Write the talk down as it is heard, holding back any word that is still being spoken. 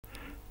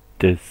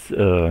This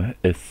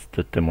is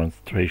the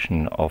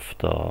demonstration of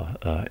the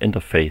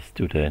interface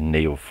to the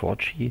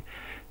Neo4j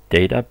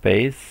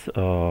database.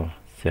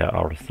 There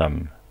are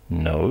some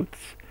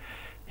nodes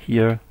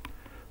here.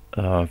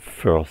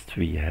 First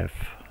we have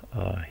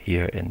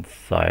here in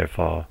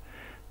Cypher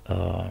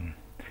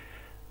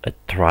a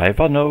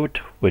driver node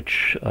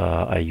which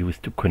I use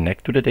to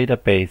connect to the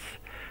database.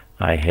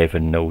 I have a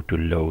node to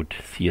load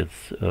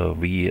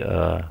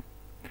CSV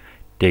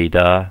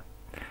data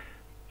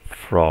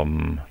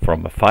from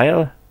a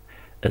file,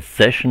 a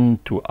session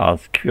to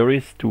ask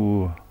queries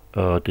to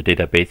the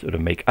database or to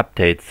make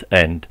updates,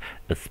 and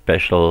a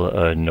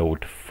special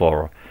node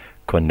for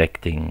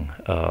connecting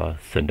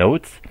the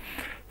nodes.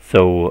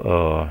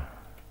 So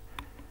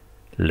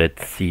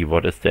let's see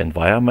what is the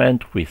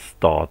environment. We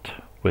start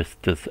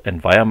with this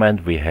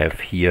environment. We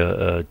have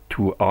here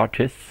 2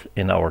 artists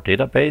in our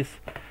database.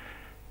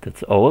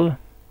 That's all.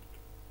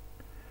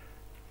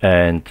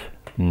 And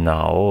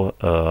now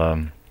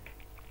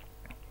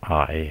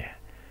I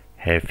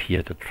have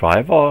here the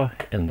driver.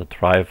 In the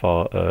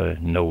driver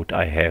node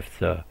I have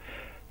the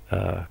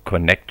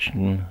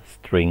connection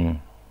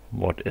string,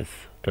 what is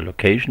the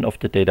location of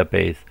the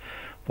database,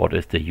 what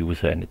is the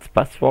user and its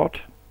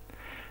password.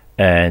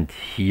 And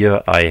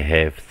here I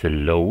have the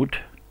load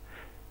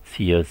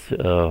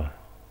CSV,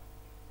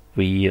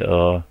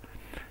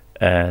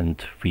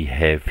 and we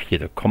have here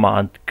the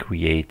command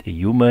create a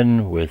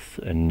human with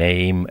a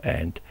name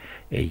and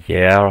a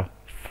year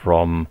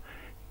from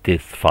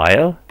this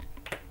file.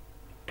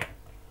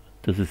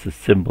 This is a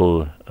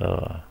simple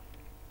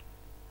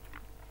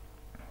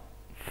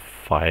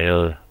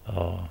file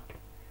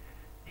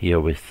here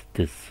with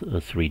this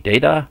 3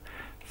 data.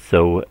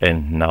 So,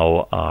 and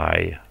now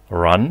I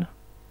run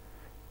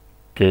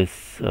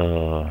this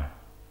load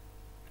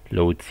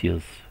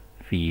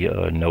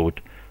CSV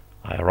node.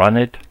 I run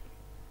it,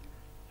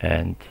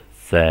 and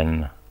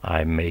then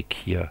I make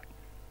here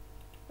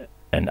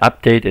an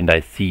update, and I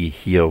see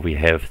here we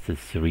have the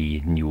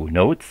 3 new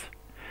nodes,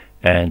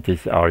 and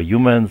these are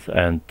humans,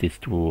 and these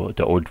 2,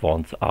 the old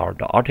ones, are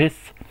the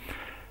artists.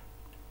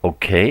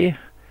 Okay,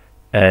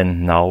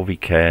 and now we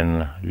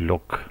can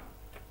look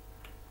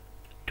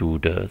to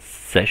the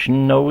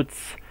session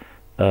nodes.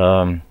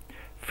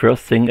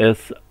 First thing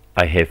is,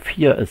 I have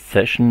here a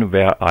session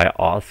where I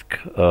ask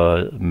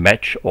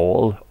match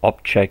all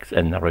objects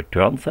and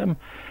return them,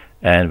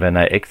 and when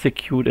I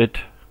execute it,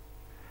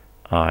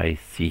 I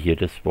see here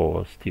this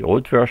was the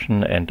old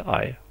version, and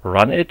I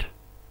run it,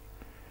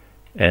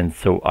 and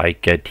so I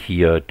get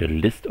here the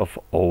list of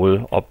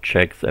all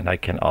objects, and I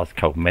can ask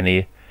how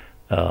many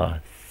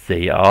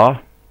they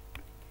are,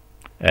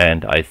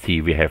 and I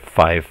see we have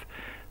 5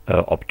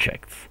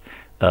 objects.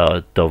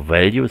 The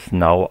values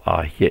now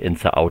are here in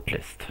the out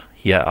list.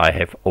 Here I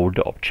have all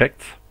the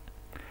objects.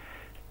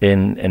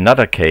 In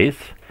another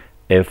case,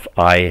 if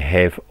I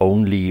have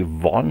only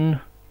 1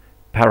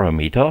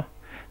 parameter,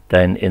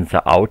 then in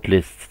the out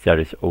list there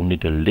is only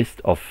the list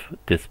of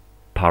this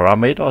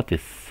parameter,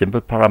 this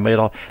simple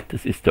parameter.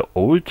 This is the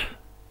old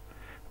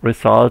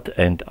result,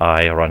 and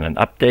I run an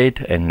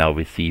update, and now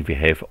we see we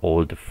have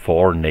all the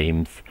 4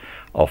 names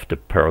of the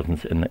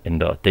persons in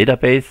the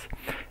database.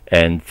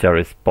 And there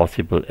is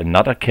possible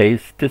another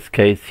case, this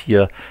case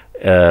here,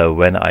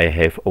 when I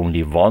have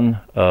only 1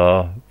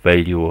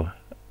 value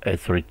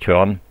as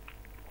return,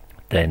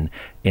 then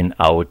in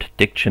out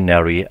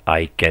dictionary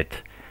I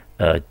get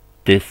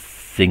this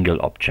single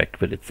object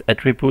with its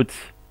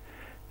attributes,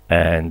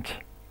 and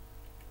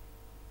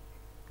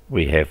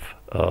we have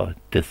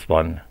this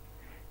one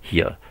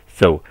here.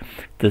 So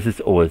this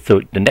is all.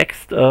 So the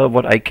next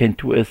what I can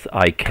do is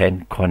I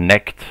can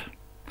connect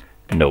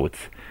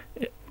nodes.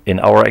 In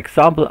our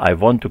example, I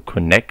want to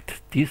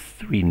connect these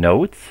 3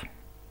 nodes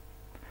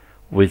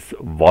with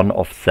one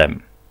of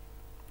them.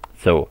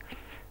 So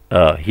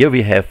here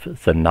we have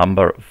the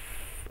number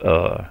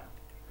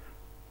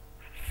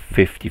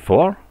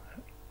 54.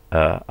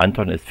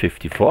 Anton is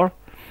 54,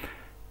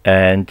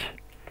 and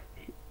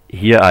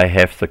here I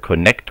have the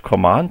connect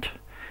command,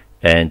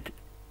 and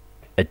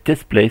at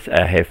this place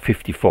I have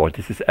 54.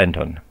 This is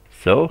Anton.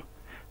 So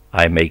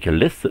I make a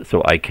list,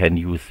 so I can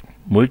use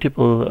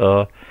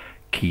multiple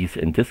keys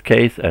in this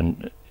case,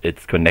 and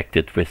it's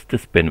connected with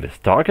this bin with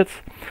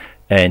targets.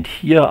 And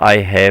here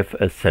I have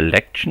a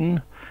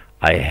selection.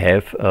 I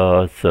have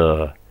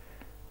the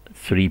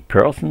 3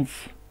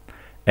 persons,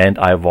 and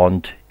I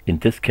want in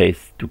this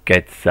case to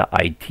get the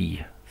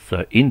ID,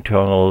 the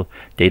internal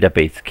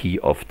database key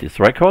of these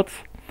records.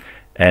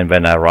 And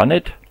when I run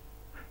it,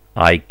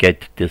 I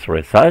get these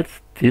results.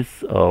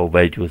 These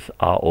values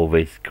are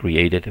always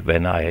created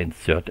when I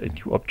insert a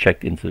new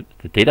object into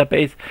the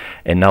database.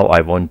 And now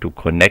I want to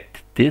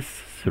connect these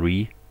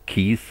 3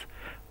 keys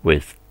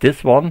with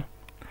this one,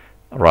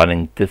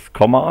 running this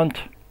command.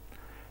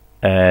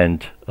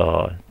 And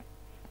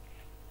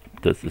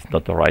this is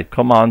not the right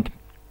command.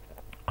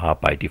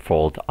 By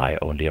default I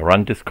only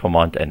run this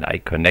command, and I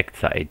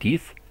connect the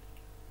IDs.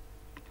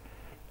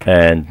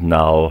 And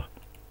now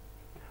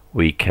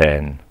we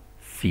can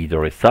see the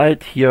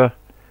result here.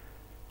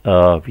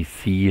 We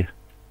see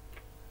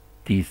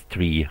these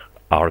three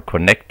are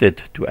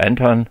connected to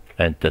Anton,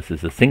 and this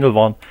is a single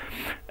one.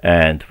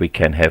 And we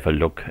can have a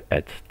look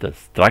at the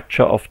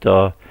structure of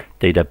the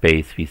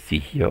database. We see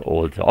here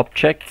all the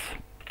objects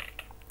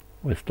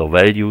with the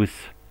values,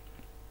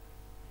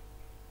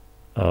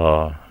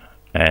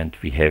 and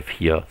we have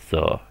here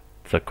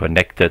the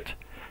connected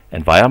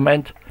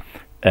environment.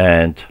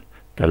 And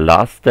the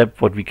last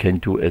step what we can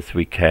do is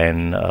we can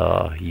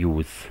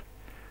use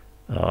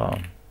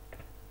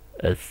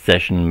a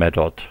session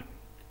method,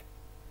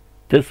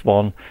 this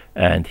one,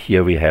 and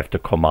here we have the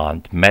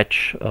command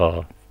match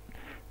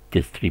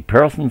these three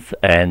persons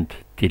and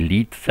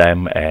delete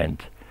them and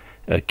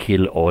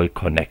kill all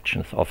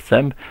connections of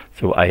them.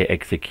 So I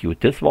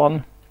execute this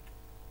one,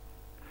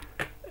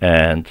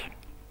 and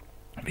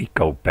we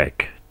go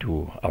back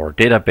to our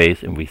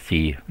database, and we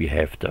see we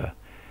have the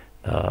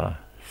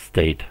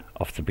state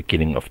of the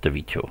beginning of the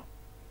video.